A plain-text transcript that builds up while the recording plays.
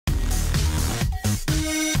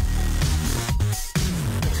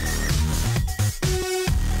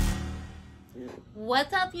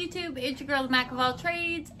What's up, YouTube? It's your girl, the Mac of all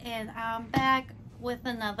trades, and I'm back with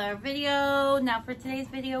another video. Now for today's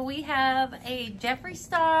video, we have a Jeffree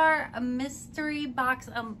Star mystery box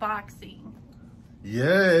unboxing.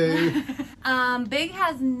 Yay! Big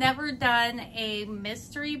has never done a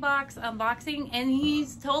mystery box unboxing, and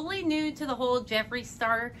he's totally new to the whole Jeffree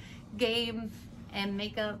Star game and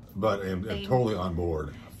makeup. But I'm totally on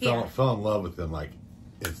board. Fell in love with them like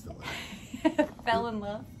instantly. Fell in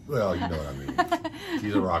love? Well, you know what I mean.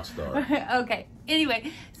 He's a rock star. Okay.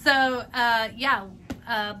 Anyway, so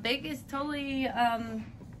Big is totally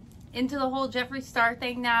into the whole Jeffree Star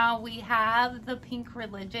thing now. We have the Pink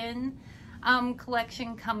Religion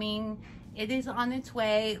collection coming. It is on its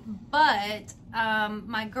way, but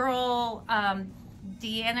my girl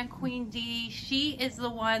Dina Queen D, she is the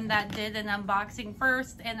one that did an unboxing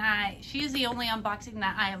first, and she is the only unboxing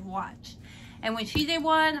that I have watched. And when she did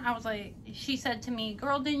one, I was like, she said to me,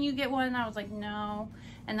 girl, didn't you get one? And I was like, no.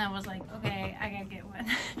 And I was like, okay, I gotta get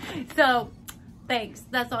one. So thanks,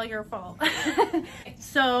 that's all your fault.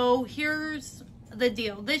 So here's the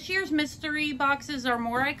deal. This year's mystery boxes are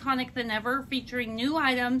more iconic than ever, featuring new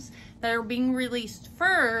items that are being released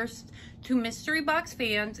first to mystery box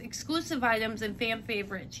fans, exclusive items, and fan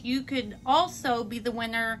favorites. You could also be the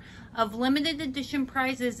winner of limited edition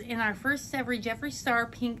prizes in our first ever Jeffree Star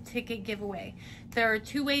pink ticket giveaway. There are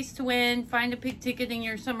 2 ways to win. Find a pink ticket in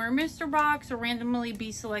your summer mystery box or randomly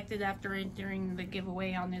be selected after entering the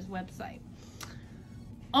giveaway on his website.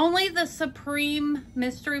 Only the Supreme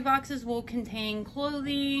mystery boxes will contain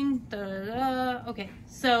clothing. Okay,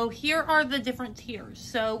 so here are the different tiers.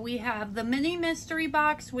 So we have the mini mystery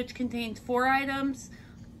box, which contains 4 items.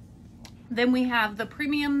 Then we have the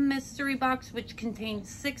premium mystery box, which contains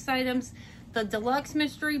 6 items. The deluxe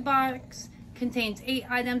mystery box contains 8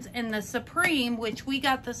 items. And the Supreme, which we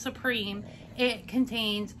got the Supreme, it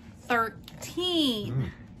contains 13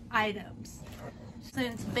 items.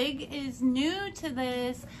 Since Big is new to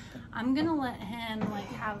this, I'm gonna let him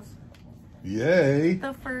have Yay!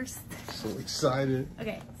 the first. So excited.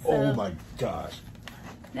 Okay. So oh my gosh.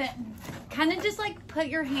 Kind of just put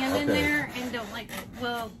your hand in there and don't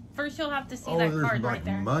well, first you'll have to see that card right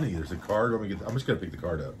there. Money. There's a card. I'm just gonna pick the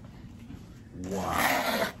card up.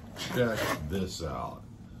 Wow. Check this out.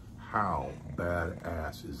 How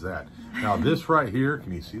badass is that? Now this right here,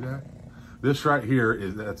 can you see that? This right here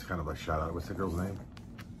that's kind of a shout out. What's the girl's name?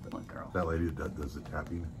 What girl? That lady that does the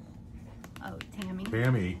tapping. Oh, Tammy.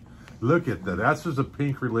 Tammy. Look at that. That's just a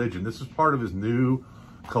Pink Religion. This is part of his new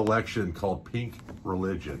collection called Pink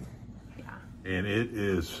Religion. Yeah. And it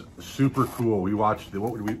is super cool. We watched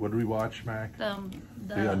what did we watch, Mac? The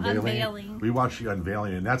unveiling. We watched the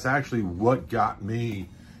unveiling, and that's actually what got me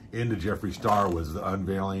into Jeffree Star, was the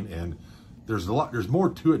unveiling. And there's more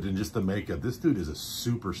to it than just the makeup. This dude is a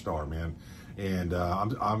superstar, man. And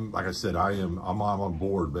I'm like I said, I'm on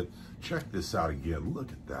board. But check this out again.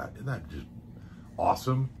 Look at that. Isn't that just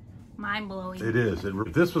awesome? Mind blowing. It is.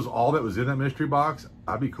 If this was all that was in that mystery box,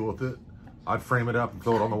 I'd be cool with it. I'd frame it up and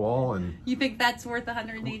throw it on the wall. And you think that's worth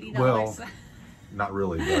 $180? Well, not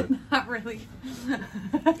really, but not really.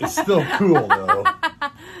 It's still cool though.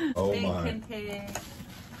 Oh Big my! can take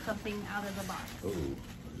something out of the box. Oh,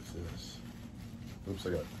 what is this? Oops, I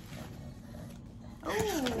got. Oh,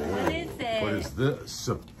 what is it? What is this?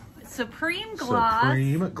 Supreme Gloss.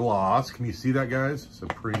 Supreme Gloss. Can you see that, guys?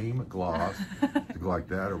 Supreme Gloss. To go like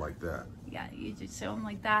that or like that? Yeah, you just show them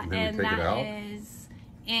like that. And that is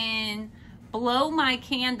in Blow My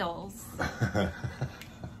Candles.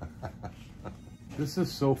 This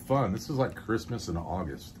is so fun. This is like Christmas in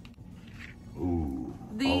August. Ooh.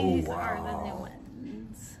 These wow. are the new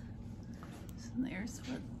ones. So there's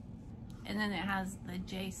what. And then it has the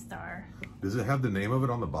J Star. Does it have the name of it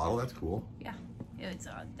on the bottle? That's cool. Yeah, it's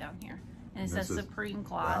down here. And it says Supreme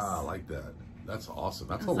Gloss. Wow, I like that. That's awesome.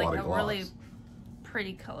 That's a lot of gloss. Really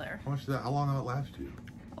pretty color. How much did that? How long did it last you?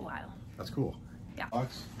 A while. That's cool. Yeah.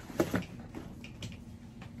 Box.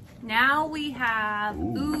 Now we have,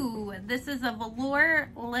 ooh, this is a velour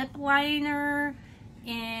lip liner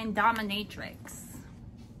in Dominatrix.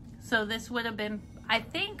 So this would have been, I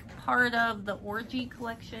think, part of the Orgy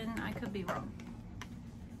collection. I could be wrong,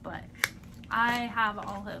 but I have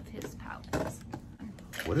all of his palettes.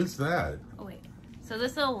 What is that? Oh wait, so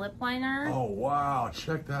this is a lip liner. Oh wow,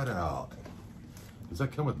 check that out. Does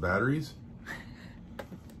that come with batteries?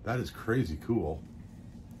 That is crazy cool.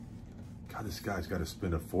 God, this guy's got to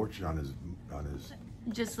spend a fortune on his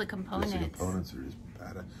just the components. Just the components are just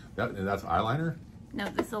bad. And that's eyeliner? No,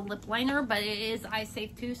 this is a lip liner, but it is eye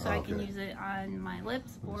safe too, so I can use it on my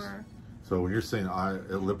lips or. So when you're saying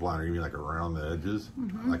lip liner, you mean like around the edges,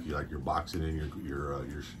 like you're boxing in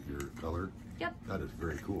your color? Yep. That is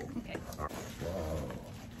very cool. Okay. All right. Wow.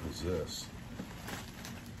 What is this?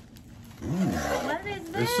 Ooh. What is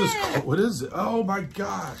this? What is it? Oh my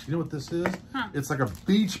gosh. You know what this is? Huh. It's like a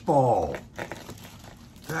beach ball.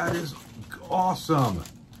 That is awesome.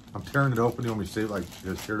 I'm tearing it open. You want me to say it like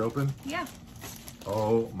just tear it open? Yeah.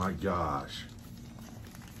 Oh my gosh.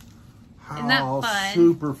 Isn't that How fun?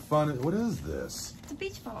 super fun. What is this? It's a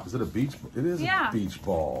beach ball. Is it a beach? It is Yeah. a beach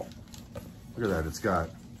ball. Look at that. It's got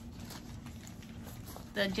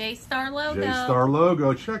The J-Star logo. J-Star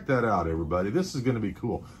logo. Check that out, everybody. This is going to be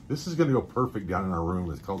cool. This is going to go perfect down in our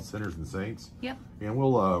room. It's called Sinners and Saints. Yep. And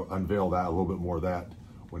we'll unveil that, a little bit more of that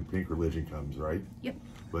when Pink Religion comes, right? Yep.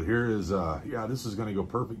 But here is, yeah, this is going to go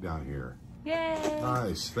perfect down here. Yay.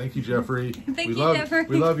 Nice. Thank you, Jeffree. Thank you, Jeffree.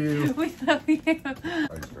 We love you. We love you. I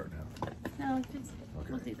can start now. No, just, Okay.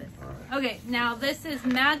 we'll do this. All right. Okay, now this is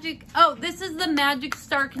Magic. Oh, this is the Magic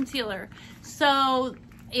Star Concealer. So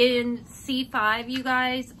in C5, you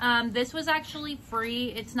guys, this was actually free.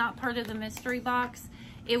 It's not part of the mystery box.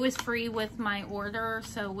 It was free with my order.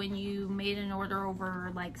 So when you made an order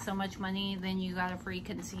over like so much money, then you got a free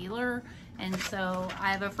concealer. And so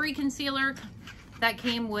I have a free concealer that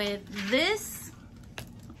came with this,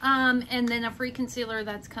 and then a free concealer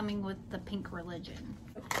that's coming with the Pink Religion.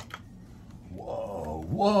 Whoa,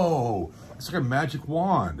 whoa. It's like a magic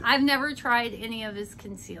wand. I've never tried any of his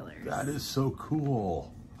concealers. That is so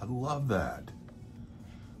cool. I love that.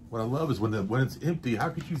 What I love is when it's empty, how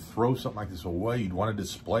could you throw something like this away? You'd want to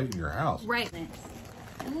display it in your house. Right.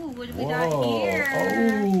 Ooh, what do we Whoa. got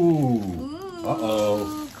here? Oh. Ooh,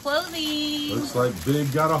 Uh-oh. clothing. Looks like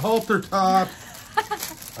Big got a halter top.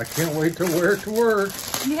 I can't wait to wear it to work.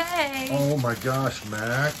 Yay. Oh my gosh,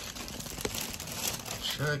 Mac.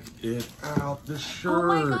 Check it out, the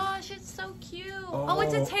shirt. Oh my gosh, it's so cute. Oh,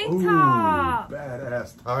 it's a tank ooh, top.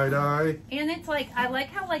 Badass tie-dye. And it's like, I like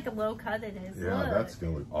how like a low cut it is. Yeah, Look. that's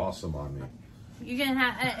gonna look awesome on me. You're gonna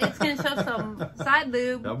have, it's gonna show some side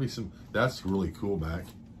boob. That'll be some, that's really cool, Mac.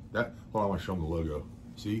 That, hold on, I want to show them the logo.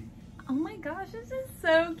 See? Oh my gosh, this is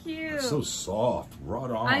so cute. It's so soft,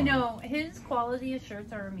 right on. I know, his quality of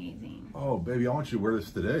shirts are amazing. Oh, baby, I want you to wear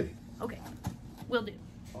this today. Okay, will do.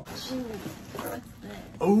 Ooh, what's this?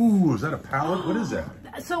 Oh, is that a palette? What is that?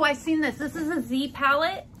 So I've seen this. This is a Z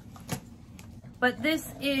palette, but this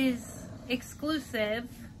is exclusive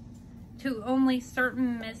to only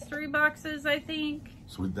certain mystery boxes, I think.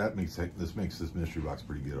 So that makes this mystery box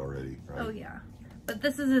pretty good already, right? Oh yeah, but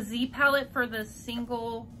this is a Z palette for the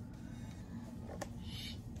single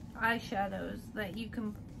eyeshadows that you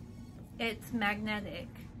can. It's magnetic.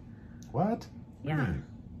 What? Yeah.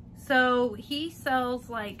 So he sells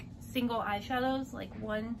like single eyeshadows, like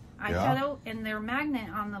one eyeshadow, and they're magnet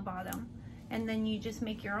on the bottom, and then you just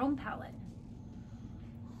make your own palette.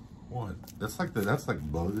 What? That's like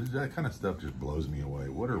that kind of stuff just blows me away.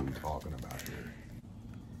 What are we talking about here?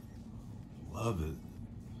 Love it.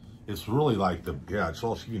 It's really like it's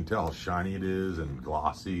all, you can tell how shiny it is and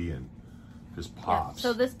glossy and just pops.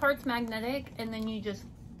 Yeah, so this part's magnetic, and then you just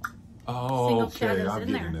oh, single okay, shadows I'm in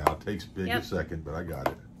getting there. it now. It takes Big a second, but I got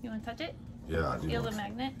it. You want to touch it? Yeah, I do. Feel the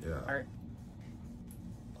magnet part?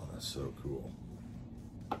 Oh, that's so cool.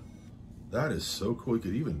 That is so cool. You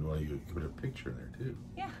could even you could put a picture in there too.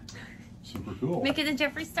 Yeah. Super cool. Make it a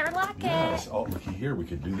Jeffree Star locket. Yes. Oh, looky here. We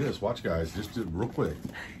could do this. Watch, guys. Just do it real quick.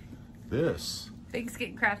 This. Big's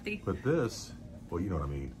getting crafty. But this. Well, you know what I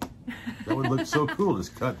mean. That would look so cool.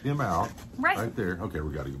 Just cut him out. Right there. Okay,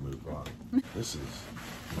 we got to move on. This is.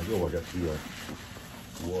 Oh, I got you.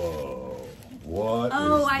 Whoa. What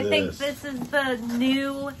Oh, is I this? think this is the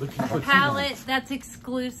new palette that's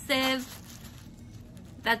exclusive.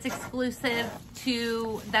 That's exclusive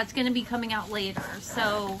to, that's going to be coming out later.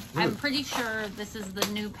 So I'm pretty sure this is the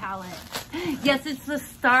new palette. Yes, it's the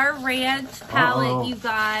Star Ranch palette, you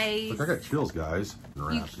guys. Look, I got chills, guys.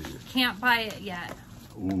 You can't buy it yet.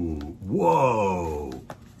 Ooh, whoa.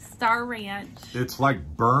 Star Ranch. It's like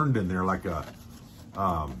burned in there like a,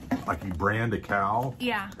 like you brand a cow.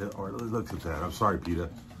 Yeah. Or look at that. I'm sorry, PETA.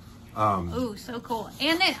 Ooh, so cool.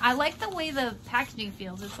 And I like the way the packaging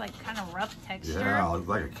feels. It's like kind of rough texture. Yeah, it's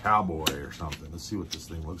like a cowboy or something. Let's see what this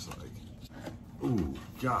thing looks like. Ooh,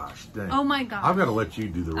 gosh dang. Oh my gosh. I've got to let you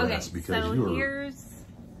do the rest okay, because so you're...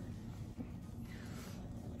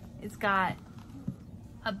 it's got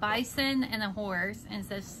a bison and a horse, and it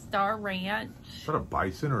says Star Ranch. Is that a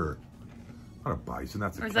bison or... Not a bison,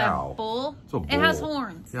 that's a cow. Is that a bull? It's a bull. It has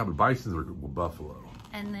horns. Yeah, but bisons are buffalo.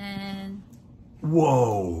 And then...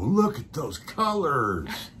 Whoa, look at those colors.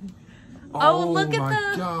 Oh, look at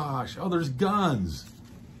my gosh. Oh, there's guns.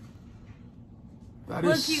 That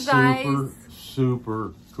Look, is you super, guys.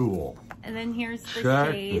 super cool. And then here's the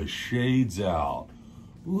Check shade. the shades out.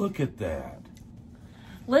 Look at that.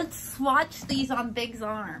 Let's swatch these on Big's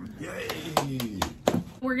arm. Yay.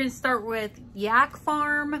 We're going to start with Yak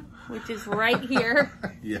Farm, which is right here.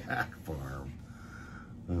 Yak Farm.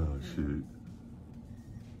 Oh, shoot.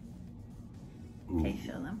 Ooh. Okay,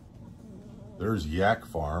 show them. There's Yak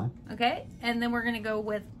Farm. Okay, and then we're going to go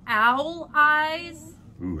with Owl Eyes.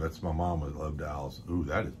 Ooh, that's my mom that loved owls. Ooh,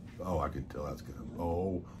 that is, oh, I can tell that's gonna,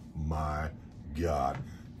 oh my God.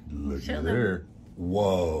 Look at there.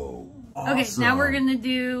 Whoa. Awesome. Okay, now we're gonna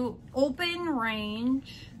do Open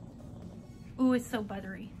Range. Ooh, it's so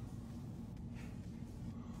buttery.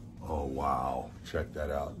 Oh, wow. Check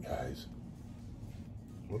that out, guys.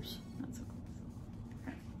 Whoops. That's so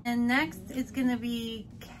cool. And next it's gonna be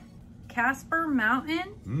Casper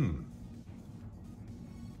Mountain.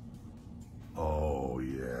 Oh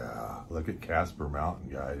yeah, look at Casper Mountain,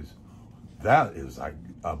 guys. That is like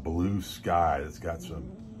a blue sky that's got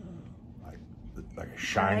some like a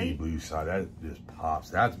shiny blue side. That just pops.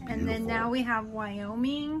 That's beautiful. And then now we have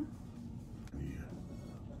Wyoming.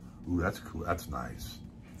 Yeah. Ooh, that's cool. That's nice.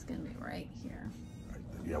 It's gonna be right here.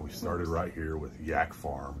 Yeah, we started right here with Yak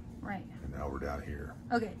Farm. Right. And now we're down here.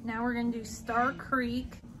 Okay, now we're gonna do Star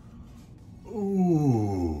Creek.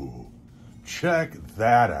 Ooh, check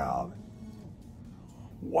that out.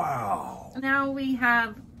 Wow. Now we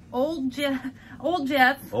have Old Jeff. Old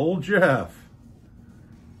Jeff. Old Jeff.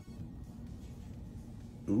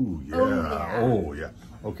 Ooh, yeah. Oh, yeah. Oh, yeah.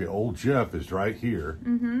 Okay, Old Jeff is right here.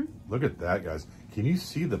 Look at that, guys. Can you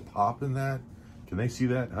see the pop in that? Can they see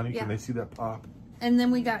that, honey? Yeah. Can they see that pop? And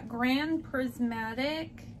then we got Grand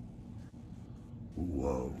Prismatic.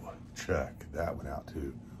 Whoa. Check that one out,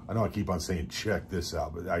 too. I know I keep on saying check this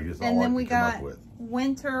out, but I just And all then I we can come got up with.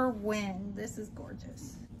 Winter Wind. This is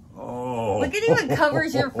gorgeous. Oh. Look, it even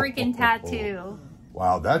covers your freaking tattoo.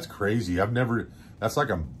 Wow, that's crazy. I've never, that's like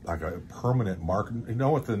a permanent mark.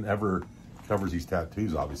 Nothing ever covers these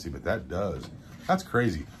tattoos, obviously, but that does. That's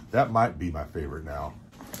crazy. That might be my favorite now.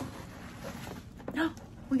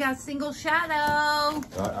 We got Single Shadow.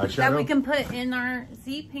 Eyeshadow? That we can put in our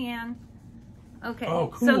Z-Pan. Okay. Oh,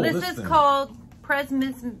 cool. So this is thing. called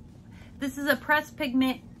this is a pressed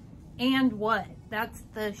pigment and what? That's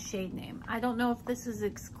the shade name. I don't know if this is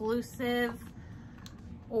exclusive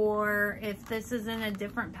or if this is in a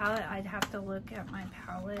different palette. I'd have to look at my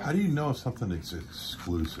palette. How do you know if something is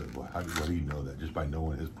exclusive? How do you know that? Just by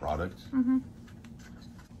knowing his products?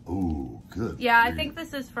 Ooh, good. Yeah, I think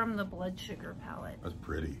this is from the Blood Sugar palette. That's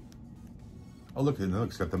pretty. Oh, look,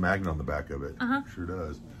 it's got the magnet on the back of it. Sure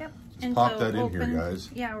does. Yep. Just pop that in here, guys.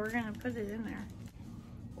 Yeah, we're going to put it in there.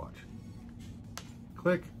 Watch.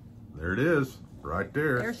 Click. There it is. Right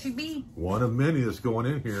there. There she be. One of many that's going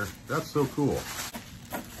in here. That's so cool.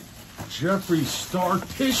 Jeffree Star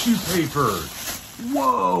tissue paper.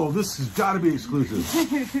 Whoa, this has got to be exclusive.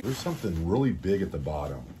 There's something really big at the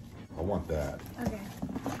bottom. I want that. Okay.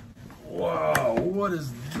 Wow, what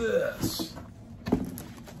is this?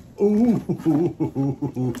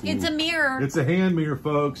 Ooh. It's a mirror. It's a hand mirror,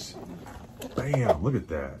 folks. Bam, look at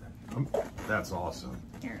that. That's awesome.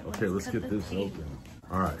 Here, okay, let's get this open.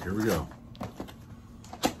 All right, here we go.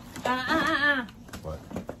 What?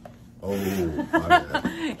 Oh, my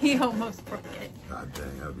bad. He almost broke it. God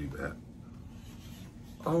dang, that'd be bad.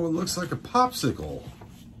 Oh, it looks like a popsicle.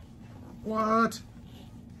 What?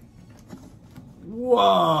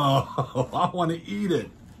 Whoa, I want to eat it.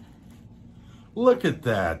 Look at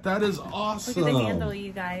that. That is awesome. Look at the handle,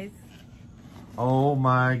 you guys. Oh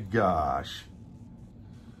my gosh.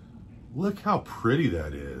 Look how pretty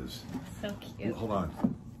that is. So cute. Hold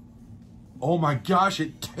on. Oh my gosh,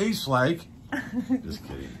 it tastes like... Just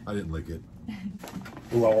kidding. I didn't lick it.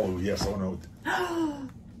 Oh, yes, I want to know.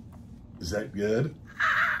 Is that good?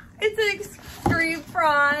 It's an extreme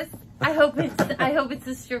frost. I hope it's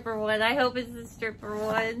a stripper one. I hope it's a stripper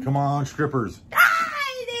one. Come on, strippers. Ah,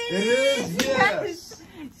 it is. It is, yes.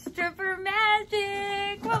 Stripper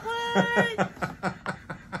magic. What?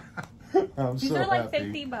 I'm These so are like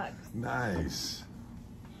happy. $50. Nice.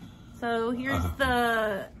 So here's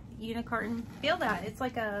the unicorn. Feel that. It's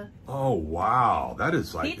like a... Oh, wow. That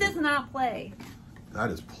is like... He does not play. That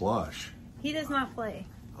is plush. He does not play.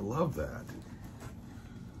 I love that.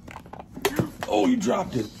 Oh, you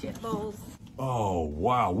dropped it. Shit bowls. Oh,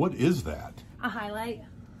 wow. What is that? A highlight.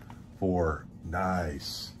 For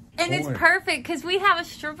nice. And it's perfect because we have a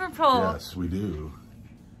stripper pole. Yes, we do.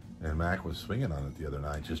 And Mac was swinging on it the other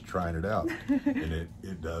night, just trying it out. And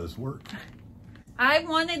it does work. I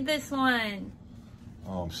wanted this one.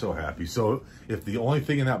 Oh, I'm so happy. So if the only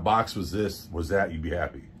thing in that box was that, you'd be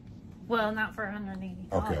happy? Well, not for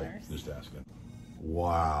 $180. Okay, just asking.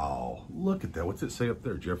 Wow. Look at that. What's it say up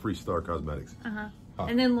there? Jeffree Star Cosmetics. Uh-huh. Huh.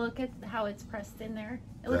 And then look at how it's pressed in there.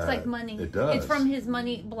 It looks like money. It does. It's from his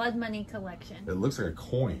blood money collection. It looks like a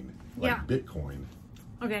coin. Like yeah. Bitcoin.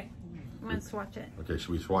 Okay. I'm going to swatch it. Okay, should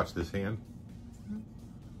we swatch this hand?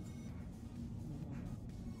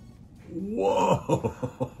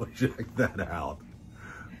 Whoa! Check that out.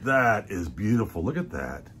 That is beautiful. Look at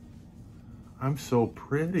that. I'm so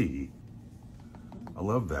pretty. I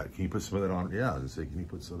love that. Can you put some of that on? Yeah, I was going to say, can you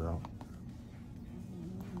put some out?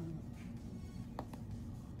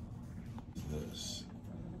 This.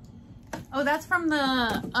 Oh, that's from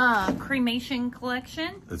the cremation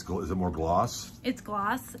collection. Is it more gloss? It's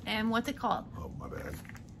gloss. And what's it called? Oh, my bad.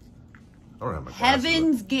 I don't have my glasses.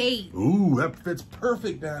 Heaven's Gate. Ooh, that fits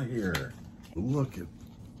perfect down here. Look at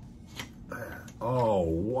that. Oh,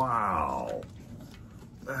 wow.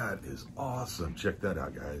 That is awesome. Check that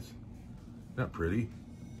out, guys. Isn't that pretty?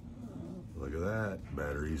 Look at that.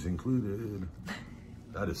 Batteries included.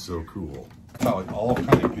 That is so cool. How it all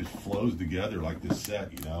kind of just flows together like this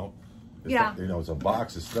set, you know? It's yeah. Like, you know, it's a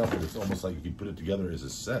box of stuff, but it's almost like you can put it together as a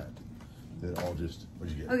set. It all just,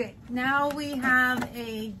 what'd you get? Okay, now we have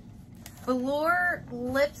a velour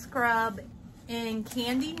lip scrub in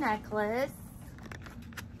candy necklace.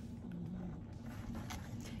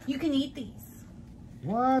 You can eat these.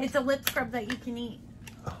 What? It's a lip scrub that you can eat.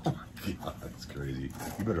 Oh my God, that's crazy.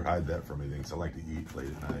 You better hide that from me, because I like to eat late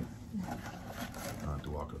at night. I don't have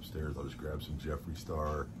to walk upstairs. I'll just grab some Jeffree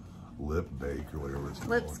Star lip bake or whatever it's called.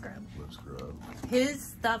 Lip scrub. Lip scrub. His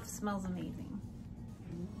stuff smells amazing.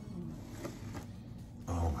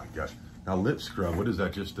 Oh my gosh. Now lip scrub, what is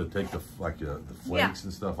that? Just to take the flakes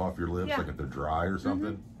and stuff off your lips, like if they're dry or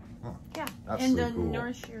something? Huh. Yeah, That's and so to cool.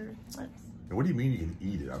 nourish your lips. And what do you mean you can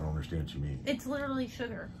eat it? I don't understand what you mean. It's literally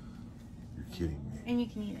sugar. You're kidding me. And you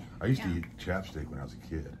can eat it. I used to eat chapstick when I was a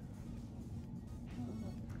kid.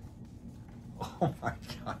 Oh my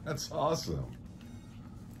God, that's awesome.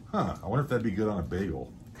 Huh, I wonder if that'd be good on a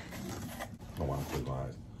bagel. Oh, I don't close my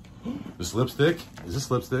eyes. This lipstick? Is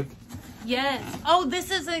this lipstick? Yes. Oh,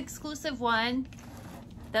 this is an exclusive one.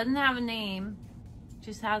 Doesn't have a name.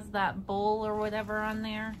 Just has that bowl or whatever on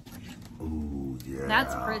there. Ooh, yeah.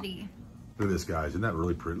 That's pretty. Look at this, guys. Isn't that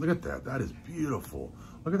really pretty? Look at that. That is beautiful.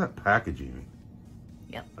 Look at that packaging.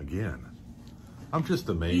 Yep. Again. I'm just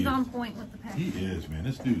amazed. He's on point with the packaging. He is, man.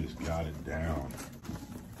 This dude has got it down.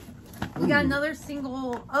 We got another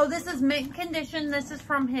single. Oh, this is mint condition. This is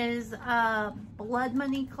from his blood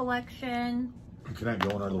money collection. Can that go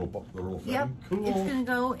in our little thing? Yep. Cool. It's going to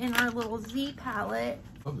go in our little Z palette.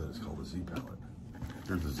 I love that it's called a Z palette.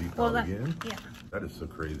 Here's the Z palette again. Yeah. That is so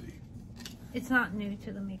crazy. It's not new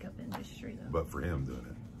to the makeup industry, though. But for him doing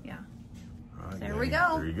it. Yeah. All right, There we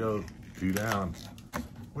go. There you go. 2 down.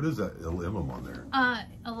 What is that little emblem on there? A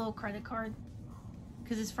little credit card.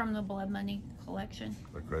 Because it's from the blood money collection.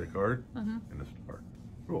 A credit card? And a star.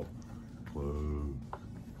 Cool. Close.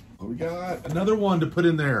 What we got? Another one to put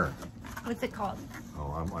in there. What's it called?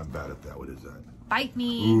 Oh, I'm bad at that. What is that? Bite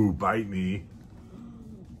Me. Ooh, Bite Me.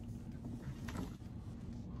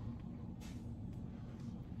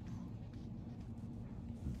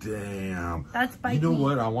 Damn. That's Bite Me. You know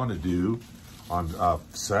what I want to do on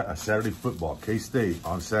Saturday football? K-State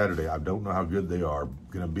on Saturday. I don't know how good they are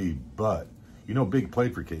going to be, but you know Big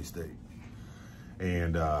played for K-State.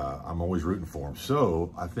 And I'm always rooting for him.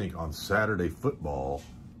 So I think on Saturday football,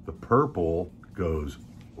 the purple goes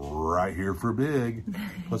right here for Big.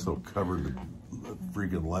 Plus it'll cover the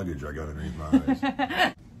freaking luggage I got underneath my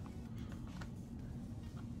eyes.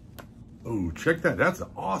 Oh, check that. That's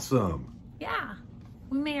awesome. Yeah.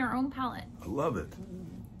 We made our own palette. I love it.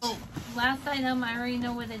 Oh, last item, I already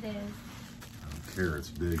know what it is. I don't care. It's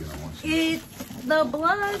big and I want you. It's the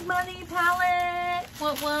Blood Money palette.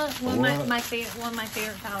 What? One of my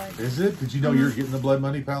favorite palettes. Is it? Did you know you were getting the Blood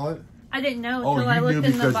Money palette? I didn't know Oh, until I you looked knew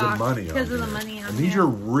in the because box. of the money. Because of the money on And these there. are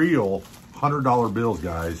real $100 bills,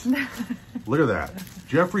 guys. Look at that.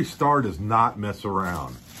 Jeffree Star does not mess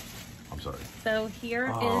around. I'm sorry. So here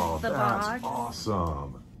is the that's box.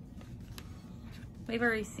 Awesome. We've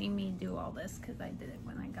already seen me do all this because I did it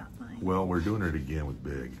when I got mine. Well, we're doing it again with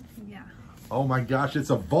Big. Yeah. Oh my gosh, it's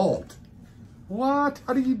a vault. What?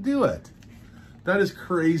 How do you do it? That is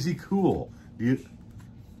crazy cool. His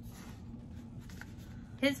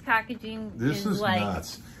packaging This is like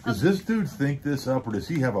nuts. Does this dude think this up, or does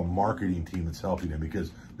he have a marketing team that's helping him?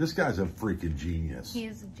 Because this guy's a freaking genius. He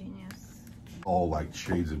is a genius. All like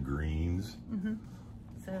shades of greens.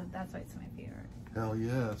 So that's why it's my favorite. Hell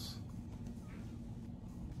yes.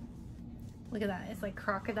 Look at that. It's like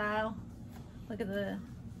crocodile. Look at the...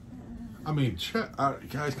 I mean,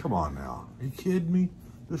 guys, come on now. Are you kidding me?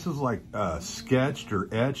 This is like sketched or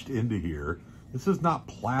etched into here. This is not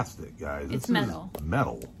plastic, guys. It's this metal. Is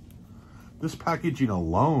metal. This packaging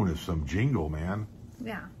alone is some jingle, man.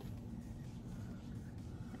 Yeah.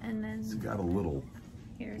 And then It's got a little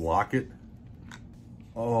here's locket.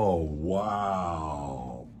 Oh,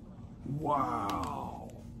 wow. Wow.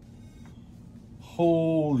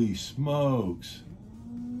 Holy smokes.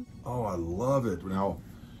 Oh, I love it. Now,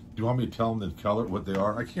 do you want me to tell them the color, what they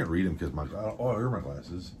are? I can't read them because oh, here are my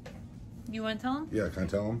glasses. You want to tell them? Yeah, can I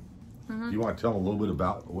tell them? Mm-hmm. Do you want to tell them a little bit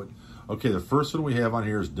about what? Okay, the first one we have on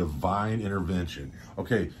here is divine intervention.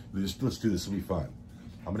 Okay, let's do this. This will be fun.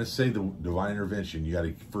 I'm going to say the divine intervention. You got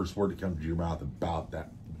to first word that comes to your mouth about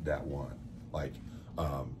that one, like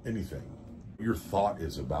anything. Your thought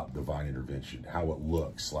is about divine intervention, how it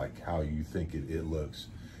looks, like how you think it looks.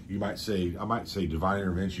 You might say, I might say divine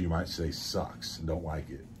intervention. You might say sucks and don't like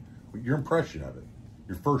it. Your impression of it,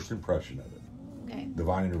 your first impression of it. Okay.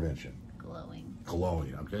 Divine intervention. Glowing.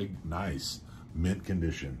 Glowing. Okay, nice. Mint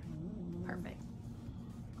condition. Perfect.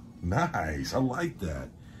 Nice. I like that.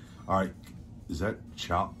 All right. Is that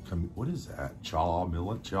what is that?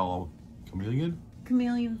 Chameleon?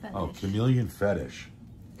 Chameleon fetish. Oh, chameleon fetish.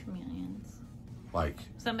 Chameleons. Like.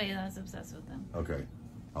 Somebody that's obsessed with them. Okay.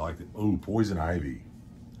 I like it. Oh, poison ivy.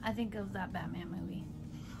 I think of that Batman movie.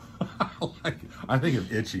 I think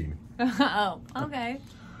of itching. Oh, okay.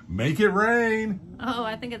 Make it rain. Oh,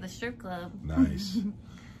 I think of the strip club. Nice.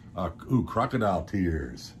 Ooh, crocodile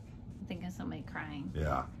tears. I think of somebody crying.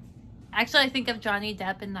 Yeah. Actually, I think of Johnny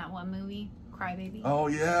Depp in that one movie, Crybaby. Oh,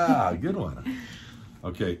 yeah. Good one.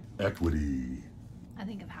 Okay. Equity. I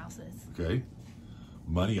think of houses. Okay.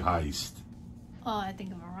 Money heist. Oh, I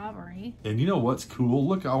think of a robbery. And you know what's cool?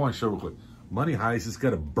 Look, I want to show real quick. Money heist, it's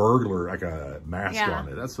got a burglar, like a mask on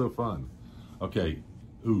it. That's so fun. Okay.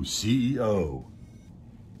 Ooh, CEO.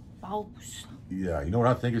 Boss. Yeah, you know what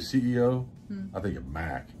I think of CEO? I think of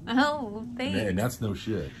Mac. Oh, thanks. And that's no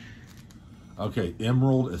shit. Okay,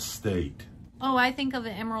 Emerald Estate. Oh, I think of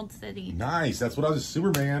the Emerald City. Nice. That's what I was.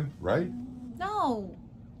 Superman, right? No.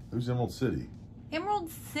 Who's Emerald City? Emerald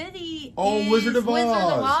City Oh, is Wizard of Oz. Wizard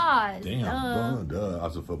of Oz. Damn, duh. I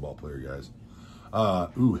was a football player, guys.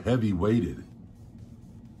 Ooh, heavy weighted.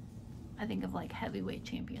 I think of like heavyweight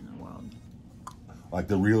champion of the world. Like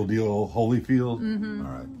the real deal Holyfield? Mm-hmm.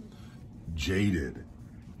 All right. Jaded.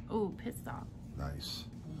 Ooh, pissed off. Nice.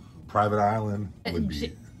 Private Island would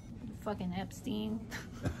be... Fucking Epstein.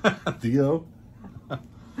 Theo? All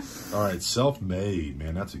right, self-made.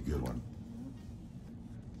 Man, that's a good one.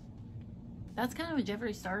 That's kind of a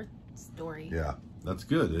Jeffree Star story. Yeah, that's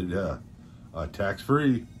good. Yeah.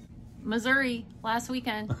 Tax-free. Missouri, last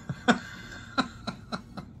weekend.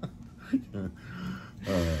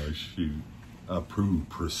 Shoot. Approved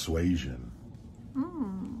persuasion.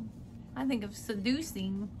 I think of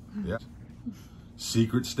seducing. Yeah.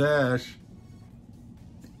 Secret stash.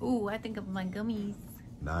 Ooh, I think of my gummies.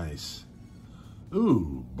 Nice.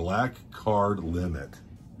 Ooh, black card limit.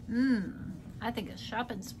 I think of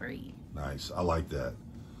shopping spree. Nice. I like that.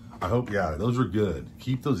 I hope, yeah, those are good.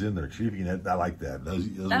 Keep those in there. Treating it. I like that. Those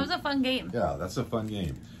That was a fun game. Yeah, that's a fun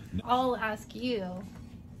game. I'll ask you,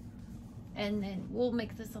 and then we'll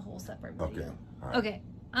make this a whole separate video. Okay. All right. Okay.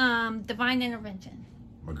 Divine intervention.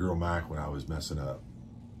 My girl Mac when I was messing up.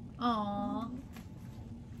 Aww.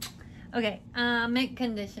 Okay. Mint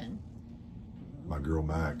condition. My girl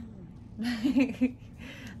Mac.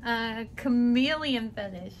 Chameleon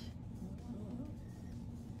fetish.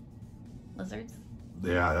 Lizards.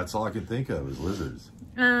 Yeah, that's all I can think of is lizards.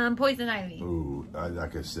 Poison ivy. Ooh,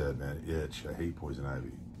 like I said, man, itch. I hate poison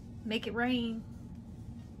ivy. Make it rain.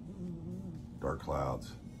 Dark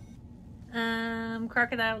clouds.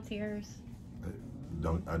 Crocodile tears.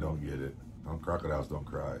 I don't get it. Crocodiles don't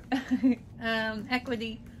cry.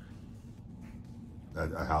 Equity.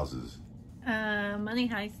 Houses. Money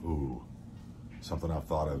heist. Ooh, something I've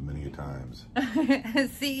thought of many a times.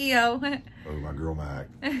 CEO. Oh, my girl Mac.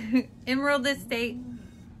 Emerald Estate.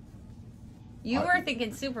 You were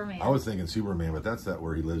thinking Superman. I was thinking Superman, but that's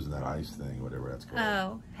where he lives in that ice thing, whatever that's called.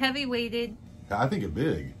 Oh, heavy weighted. I think it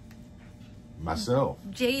big. Myself.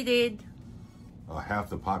 Jaded.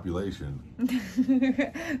 Half the population.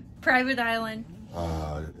 Private island.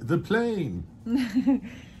 The plane.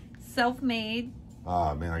 Self-made.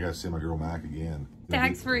 Ah, man, I gotta say my girl Mac again.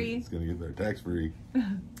 Tax-free. It's gonna get better. Tax-free.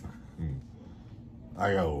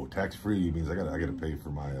 I go tax-free means I gotta pay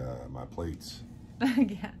for my plates.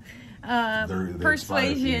 Yeah. They're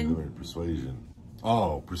Persuasion. Persuasion.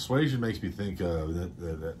 Oh, persuasion makes me think of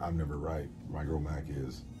that I'm never right. My girl Mac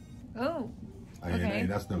is. Oh. Okay. And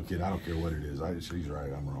that's no kid. I don't care what it is. She's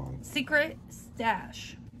right. I'm wrong. Secret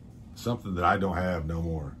stash. something that I don't have no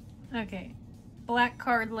more. Okay. Black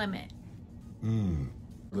card limit.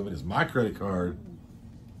 Limit is my credit card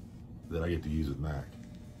that I get to use with Mac.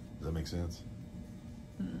 Does that make sense?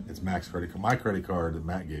 It's Mac's credit card. My credit card that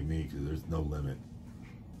Mac gave me, because there's no limit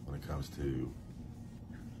when it comes to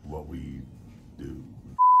what we do.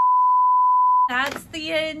 That's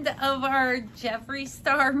the end of our Jeffree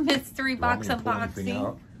Star mystery box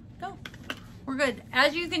unboxing. Go. We're good.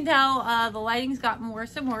 As you can tell, the lighting's gotten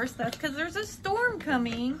worse and worse. That's because there's a storm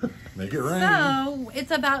coming. Make it rain.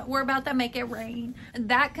 So we're about to make it rain.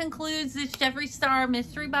 That concludes this Jeffree Star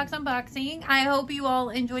mystery box unboxing. I hope you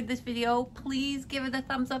all enjoyed this video. Please give it a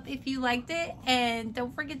thumbs up if you liked it, and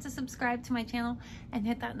don't forget to subscribe to my channel and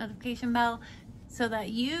hit that notification bell so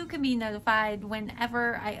that you can be notified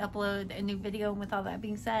whenever I upload a new video. And with all that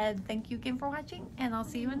being said, thank you again for watching, and I'll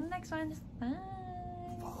see you in the next one. Bye.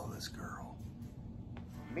 Follow this girl.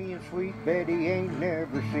 Me and Sweet Betty ain't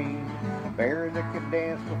never seen a bear that can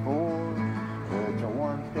dance before. Well, it's a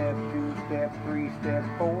 1-step, 2-step,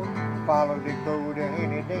 3-step, 4. Follow Dakota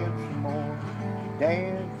and he dance some more.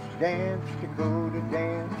 Dance, dance, Dakota,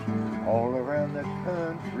 dance all around the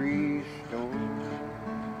country.